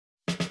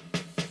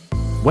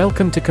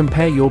Welcome to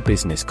Compare Your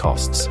Business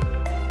Costs.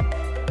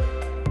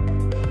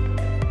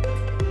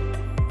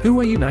 Who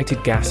are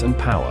United Gas and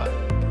Power?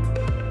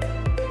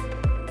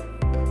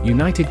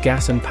 United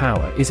Gas and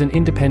Power is an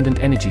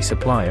independent energy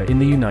supplier in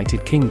the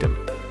United Kingdom.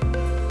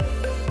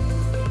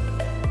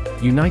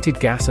 United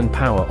Gas and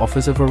Power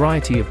offers a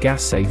variety of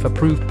gas-safe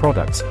approved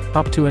products,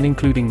 up to and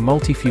including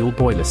multi-fuel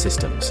boiler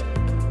systems.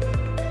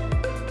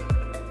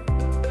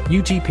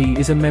 UGP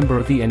is a member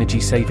of the Energy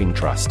Saving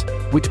Trust,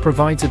 which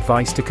provides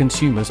advice to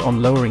consumers on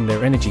lowering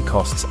their energy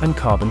costs and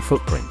carbon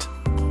footprint.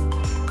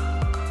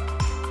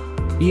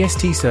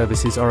 EST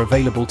services are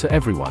available to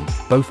everyone,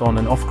 both on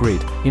and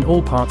off-grid, in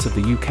all parts of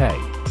the UK,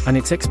 and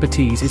its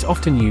expertise is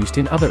often used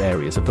in other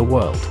areas of the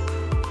world.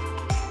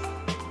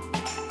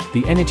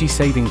 The Energy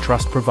Saving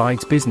Trust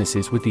provides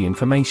businesses with the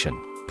information,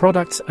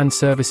 products and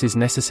services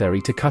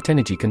necessary to cut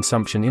energy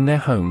consumption in their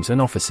homes and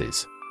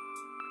offices.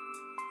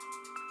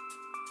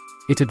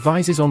 It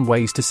advises on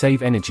ways to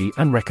save energy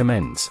and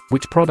recommends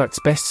which products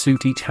best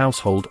suit each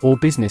household or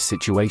business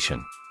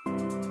situation.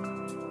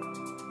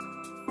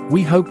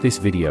 We hope this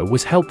video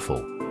was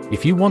helpful.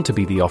 If you want to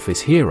be the office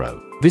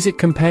hero, visit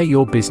Compare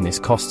Your Business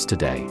Costs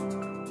today.